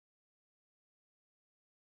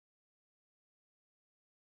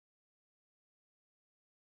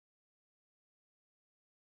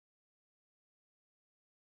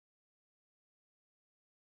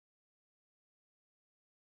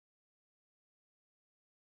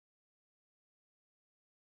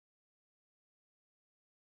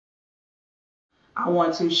I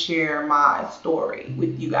want to share my story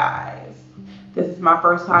with you guys. This is my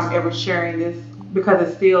first time ever sharing this because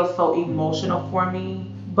it's still so emotional for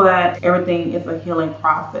me, but everything is a healing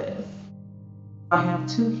process. I have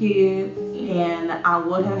 2 kids and I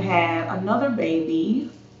would have had another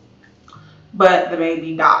baby, but the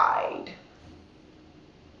baby died.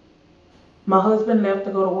 My husband left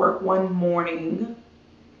to go to work one morning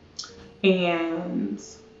and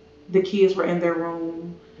the kids were in their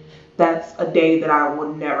room. That's a day that I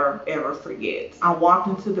will never ever forget. I walked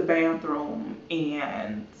into the bathroom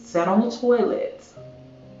and sat on the toilet,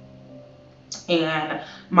 and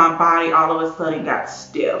my body all of a sudden got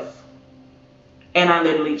stiff, and I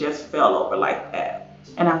literally just fell over like that.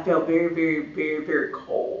 And I felt very, very, very, very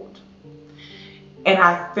cold. And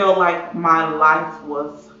I felt like my life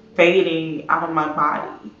was fading out of my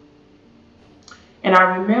body. And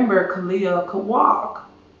I remember Kalia could walk.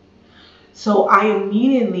 So I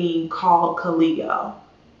immediately called Kalia.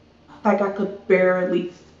 Like I could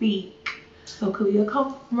barely speak. So Kalia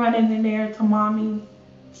comes running in there to mommy.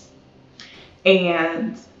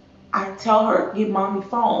 And I tell her, get mommy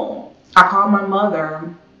phone. I call my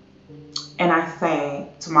mother and I say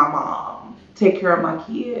to my mom, take care of my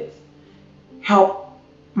kids. Help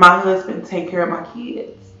my husband take care of my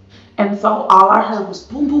kids. And so all I heard was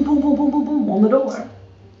boom, boom, boom, boom, boom, boom, boom on the door.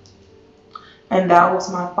 And that was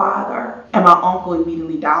my father. And my uncle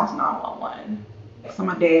immediately dialed 911. So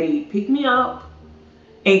my daddy picked me up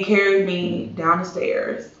and carried me down the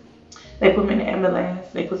stairs. They put me in the ambulance.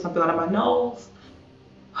 They put something on my nose.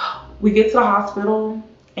 We get to the hospital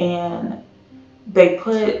and they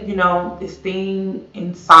put, this thing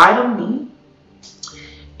inside of me.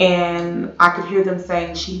 And I could hear them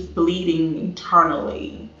saying she's bleeding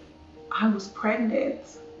internally. I was pregnant.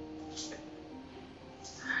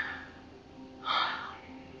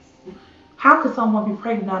 How could someone be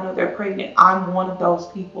pregnant? I know they're pregnant. I'm one of those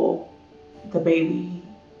people. The baby,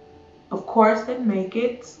 of course, didn't make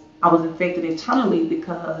it. I was infected internally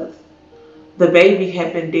because the baby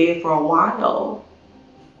had been dead for a while.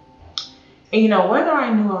 And whether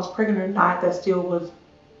I knew I was pregnant or not, that still was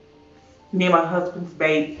me and my husband's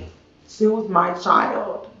baby. Still was my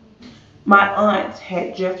child. My aunt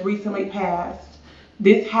had just recently passed.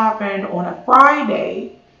 This happened on a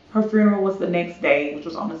Friday. Her funeral was the next day, which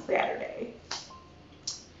was on a Saturday.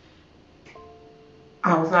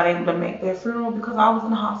 I was not able to make that funeral because I was in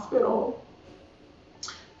the hospital.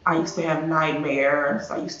 I used to have nightmares.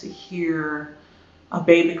 I used to hear a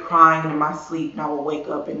baby crying in my sleep, and I would wake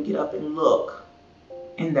up and get up and look,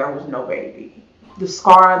 and there was no baby. The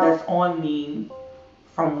scar that's on me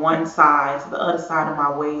from one side to the other side of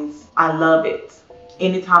my waist, I love it.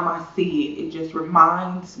 Anytime I see it, it just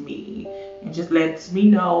reminds me and just lets me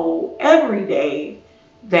know every day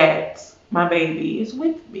that my baby is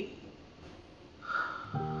with me.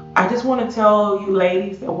 I just want to tell you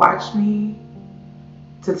ladies that watch me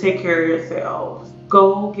to take care of yourselves.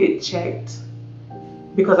 Go get checked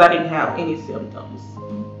because I didn't have any symptoms.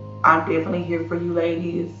 I'm definitely here for you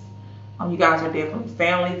ladies. You guys are definitely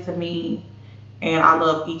family to me. And I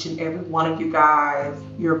love each and every one of you guys.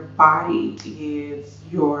 Your body is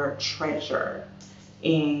your treasure.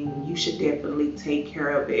 And you should definitely take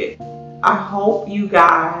care of it. I hope you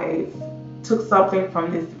guys took something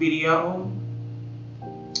from this video.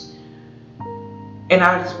 And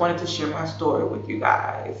I just wanted to share my story with you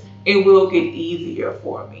guys. It will get easier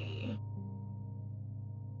for me.